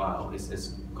CSV file.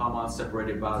 It's comma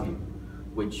separated value,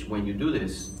 which when you do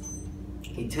this,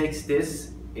 it takes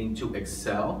this into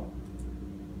Excel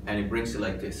and it brings it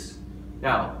like this.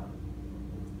 Now,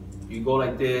 you go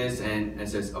like this and it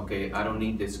says, okay, I don't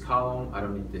need this column, I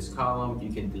don't need this column,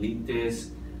 you can delete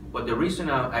this. But the reason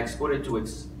I exported to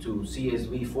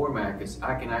CSV format is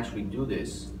I can actually do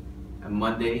this on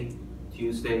Monday,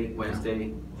 Tuesday,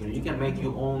 Wednesday. You know, you can make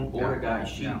your own order guide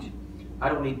sheet. Yeah. I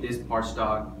don't need this part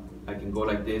stock. I can go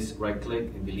like this, right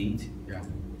click and delete. Yeah.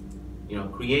 You know,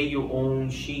 create your own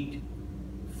sheet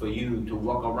for you to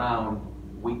walk around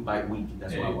week by week.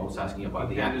 That's why I was asking about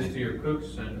the add this to your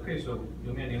cooks and okay, so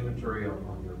you made an inventory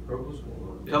on your produce.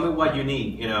 Tell me what you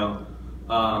need. You know,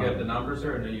 you get the numbers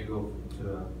there, and then you go to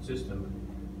the system.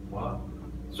 Wow.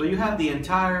 So you have the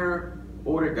entire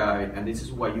order guide, and this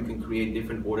is why you can create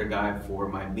different order guide for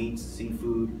my meats,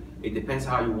 seafood. It depends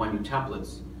how you want your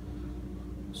templates.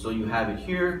 So you have it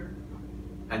here,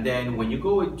 and then when you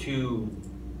go to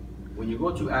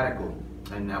adaco.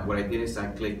 And what I did is I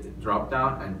clicked drop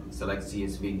down and select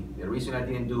CSV. The reason I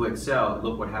didn't do Excel,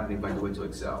 look what happened if I do it to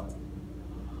Excel.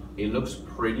 It looks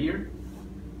prettier,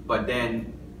 but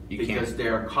then because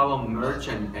there are column merge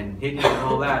and hidden and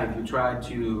all that, if you try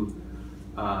to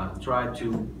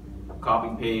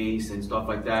copy paste and stuff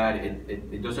like that,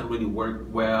 it doesn't really work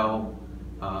well.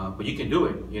 But you can do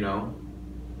it, you know.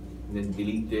 And then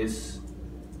delete this.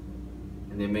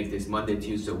 And then make this Monday,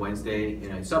 Tuesday, Wednesday. You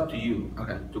know, it's up to you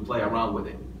to play around with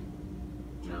it.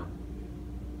 You know.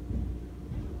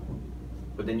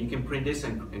 But then you can print this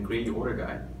and create your order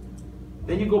guide.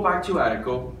 Then you go back to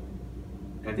adaco,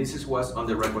 and this is what's on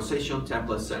the requisition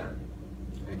template center.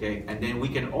 Okay, and then we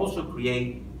can also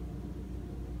create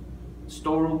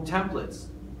storeroom templates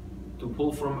to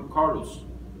pull from Carlos,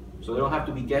 so they don't have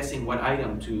to be guessing what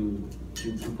item to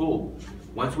pull.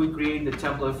 Once we create the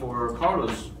template for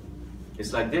Carlos,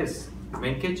 it's like this: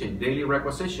 main kitchen, daily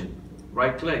requisition,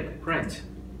 right click, print.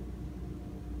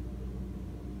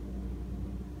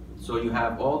 So you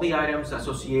have all the items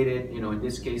associated, you know, in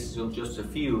this case just a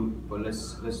few, but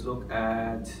let's look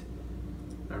at,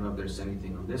 I don't know if there's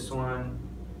anything on this one.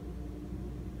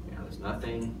 There's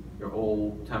nothing. They're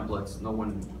old templates. No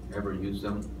one ever used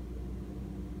them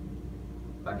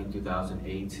back in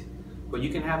 2008. But you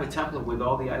can have a template with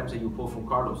all the items that you pull from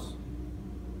Carlos.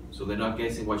 So they're not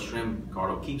guessing what shrimp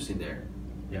Carlos keeps in there.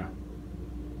 Yeah.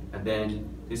 And then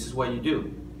this is what you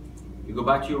do. You go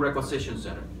back to your requisition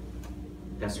center.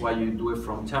 That's why you do it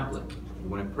from template. You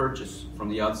want to purchase from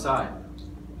the outside.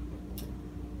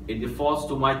 It defaults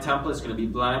to my template. It's going to be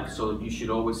blank, so you should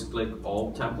always click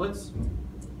all templates.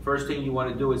 First thing you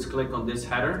want to do is click on this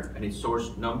header and its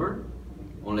source number.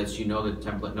 Unless you know the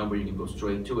template number, you can go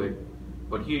straight to it.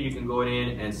 But here you can go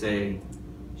in and say,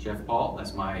 Chef Paul,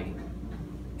 that's my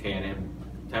K&M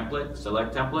template,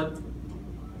 select template.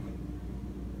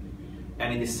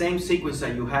 And in the same sequence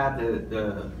that you have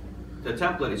the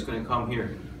template, is going to come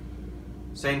here.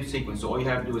 Same sequence. So all you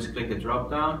have to do is click the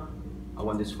drop down. I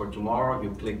want this for tomorrow.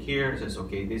 You click here. It says,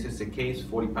 okay, this is the case,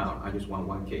 40 pound. I just want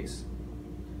one case.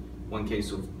 One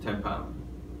case of 10 pound.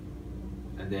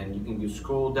 And then you can just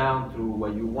scroll down through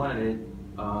what you wanted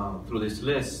through this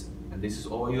list. And this is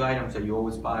all your items that you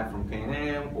always buy from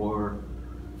K&M or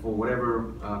for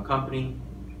whatever company.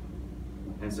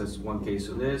 And it says one case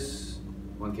of this,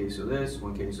 one case of this,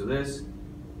 one case of this.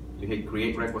 You hit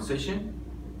create requisition,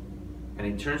 and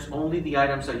it turns only the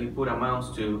items that you put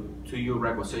amounts to your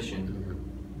requisition.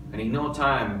 And in no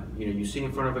time, you sit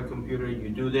in front of a computer, you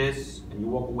do this, and you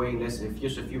walk away in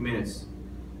just a few minutes.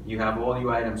 You have all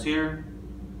your items here.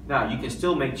 Now you can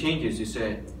still make changes. You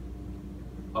say,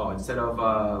 oh, instead of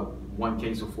one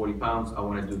case of 40 pounds, I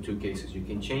want to do 2 cases. You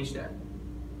can change that,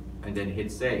 and then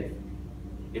hit save.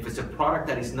 If it's a product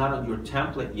that is not on your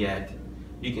template yet,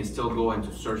 you can still go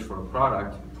into search for a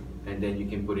product, and then you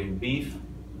can put in beef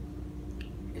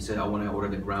and say, I want to order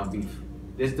the ground beef.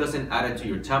 This doesn't add it to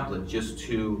your template, just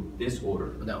to this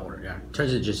order. That order, yeah.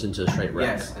 Turns it just into a straight rec.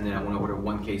 Yes, and then I want to order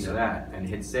 1 case of that, and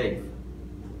hit save.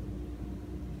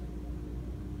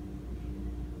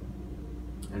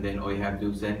 And then all you have to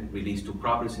do is then release 2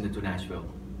 properties into Nashville.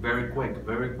 Very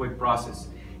quick process.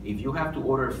 If you have to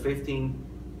order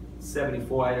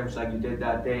 1574 items like you did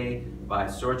that day by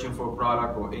searching for a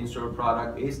product or insert a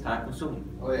product, it's time consuming.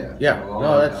 Oh yeah. Yeah,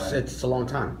 no, it's a long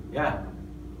time. Yeah,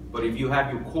 but if you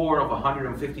have your core of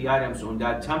 150 items on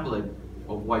that template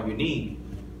of what you need,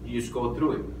 you just go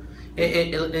through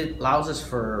it. It allows us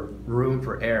for room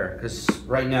for error, because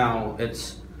right now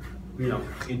it's,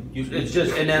 it's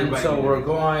just, and then so we're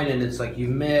going and it's like you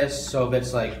miss. So if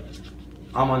it's like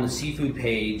I'm on the seafood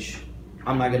page,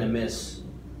 I'm not gonna miss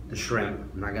the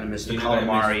shrimp. I'm not gonna miss the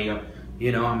calamari.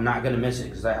 I'm not gonna miss it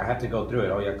because I have to go through it.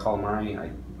 Oh yeah, calamari.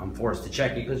 I'm forced to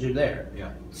check it because you're there.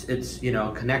 Yeah. It's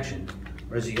connection.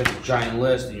 Whereas you get a giant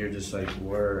list and you're just like,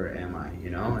 where am I?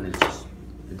 And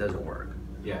it doesn't work.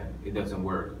 Yeah, it doesn't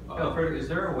work. Alfredo, is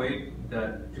there a way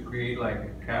to create like a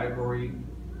category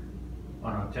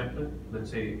on a template?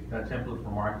 Let's say that template for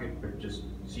market, but just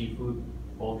seafood,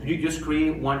 poultry. You just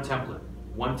create one template.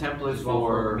 One template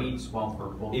for meats, one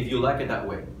for poultry. If you like it that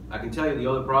way. I can tell you the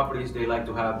other properties, they like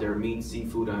to have their meat,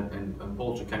 seafood, and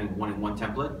poultry kind of one in one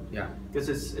template. Yeah. Because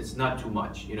it's not too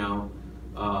much,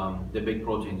 the big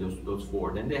proteins, those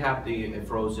 4. Then they have the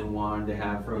frozen one. They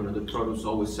have the produce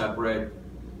always separate,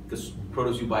 because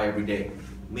produce you buy every day.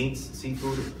 Meats,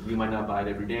 seafood, you might not buy it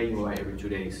every day. You buy it every 2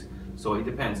 days. So it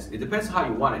depends. It depends how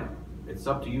you want it. It's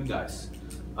up to you guys.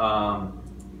 I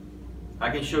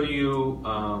can show you.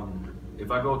 If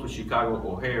I go to Chicago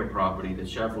O'Hare property, the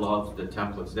chef loves the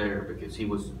templates there because he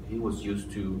was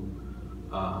used to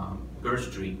Bird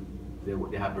Street. They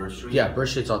have Bird Street. Yeah, Bird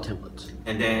Street's all templates.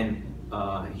 And then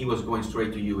he was going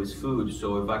straight to US Food.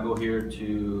 So if I go here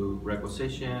to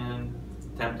Requisition,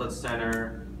 Template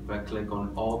Center, if I click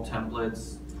on all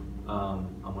templates,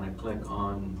 I'm going to click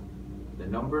on the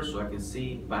number so I can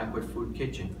see Banquet Food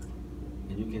Kitchen.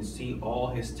 And you can see all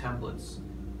his templates.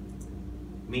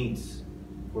 Meats,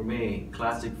 gourmet,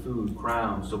 classic food,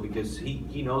 crown. So because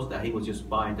he knows that he was just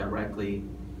buying directly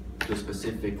to a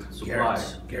specific supplier.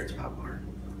 Garrett's popcorn.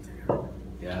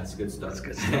 Yeah, that's good stuff. That's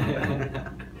good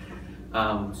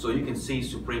stuff. So you can see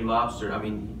Supreme Lobster.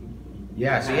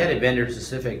 Yeah, so you had a vendor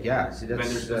specific. Yeah, see that's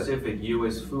vendor specific.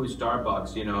 US Food,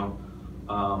 Starbucks.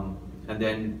 And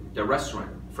then the restaurant,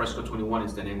 Fresco 21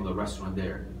 is the name of the restaurant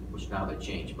there, which now they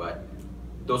changed. But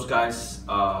those guys,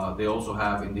 they also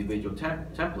have individual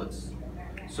templates.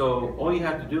 So all you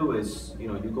have to do is,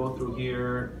 you go through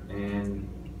here and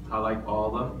highlight all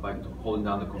of them by holding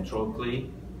down the control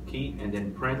key and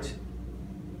then print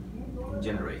and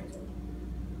generate.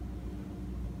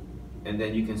 And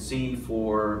then you can see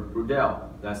for Rudell,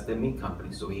 that's the meat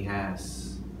company. So he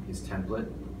has his template,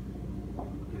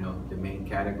 the main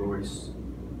categories.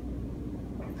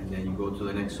 And then you go to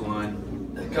the next one.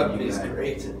 The company's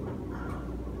great.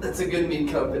 That's a good meat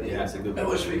company. Yeah, it's a good meat I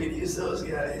wish company. we could use those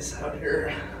guys out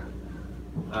here.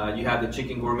 You have the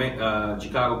chicken gourmet,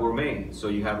 Chicago gourmet. So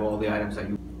you have all the items that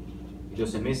you. It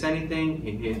doesn't miss anything.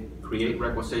 You hit create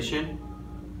requisition.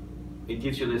 It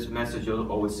gives you this message.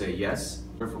 You'll always say yes.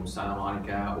 From Santa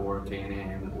Monica or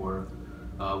K&M or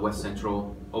West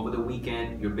Central. Over the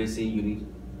weekend, you're busy. You need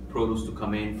produce to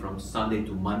come in from Sunday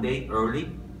to Monday early.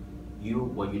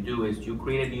 What you do is you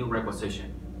create a new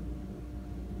requisition.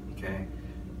 Okay.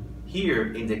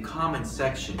 Here in the comment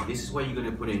section, this is where you're going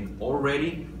to put in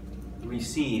already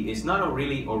received. It's not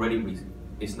really already.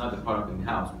 It's not the product in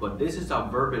house, but this is our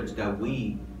verbiage that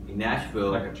we in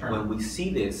Nashville, Like a term. when we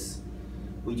see this,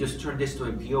 we just turn this to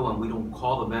a PO and we don't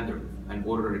call the vendor and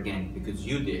order it again because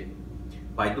you did.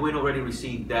 By doing already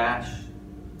received dash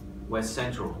West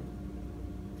Central,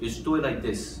 just do it like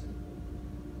this.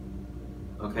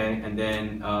 Okay, and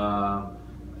then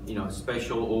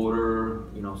special order,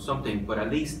 something, but at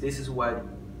least this is what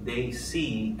they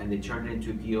see and they turn it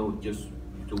into a PO just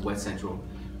to West Central.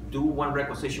 Do one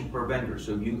requisition per vendor.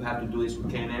 So if you have to do this with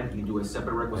K&M, you do a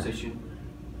separate requisition.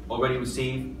 Already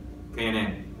received,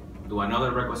 K&M. Do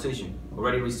another requisition.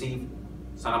 Already received,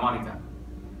 Santa Monica.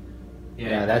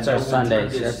 Yeah, that's our and we'll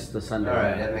Sundays. turn this- That's the Sunday. All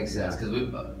right, that makes sense because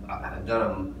we've I've done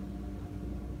them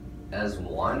as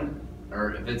one,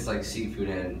 or if it's like seafood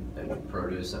and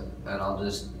produce, and I'll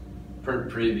just print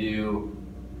preview,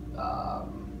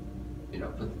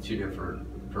 put the two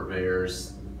different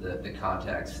purveyors, the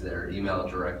contacts there, email it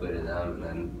directly to them, and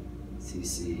then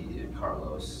CC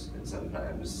Carlos, and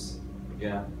sometimes.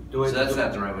 Yeah, do it. So that's do-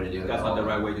 not the right way to do it. That's not the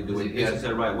right way to do it. Yeah. This is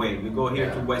the right way. You go here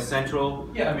to Yeah. West Central.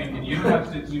 Yeah, I mean, and you don't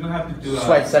have to do It's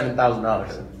like $7,000.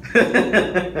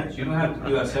 you don't have to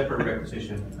do a separate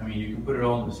requisition. I mean, you can put it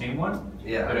all in the same one.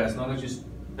 Yeah. But as long as you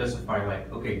specify,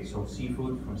 like, okay, so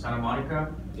seafood from Santa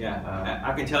Monica. Yeah,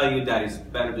 I can tell you that it's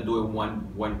better to do it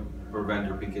one per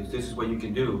vendor because this is what you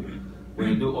can do. When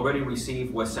you do already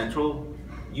receive West Central,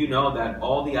 you know that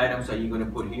all the items that you're going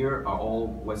to put here are all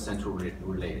West Central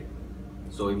related.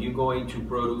 So if you go into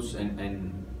produce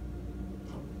and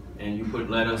you put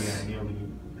lettuce,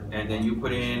 and then you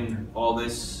put in all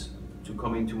this to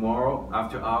come in tomorrow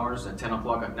after hours at 10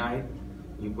 o'clock at night,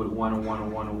 you put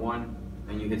 101,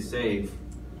 and you hit save,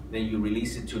 then you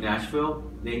release it to Nashville,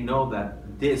 they know that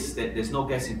there's no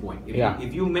guessing point.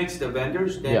 If you mix the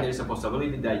vendors, then there's a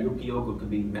possibility that your PO could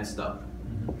be messed up.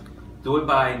 Do it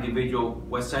by individual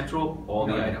West Central, all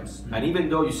the items. And even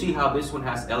though you see how this one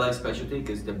has LA specialty,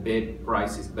 because the bid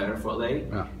price is better for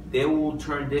LA, they will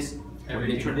turn this, when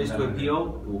they turn this to a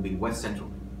PO, it will be West Central.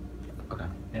 Okay.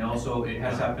 And also, it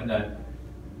has happened that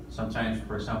sometimes,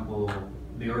 for example,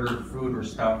 they order food or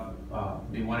stuff,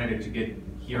 they wanted it to get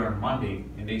here on Monday,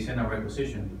 and they send a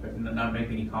requisition, but not make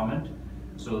any comment.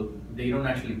 So they don't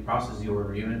actually process the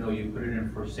order, even though you put it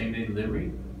in for same-day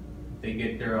delivery. They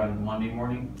get there on Monday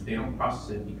morning, they don't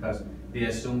process it because they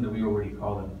assume that we already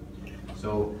called them.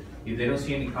 So if they don't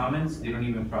see any comments, they don't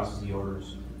even process the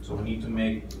orders. So we need to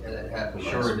make that happened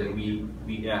sure last that week.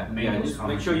 we Yeah, make those just make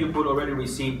comments. sure you put already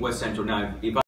received West Central. Now, if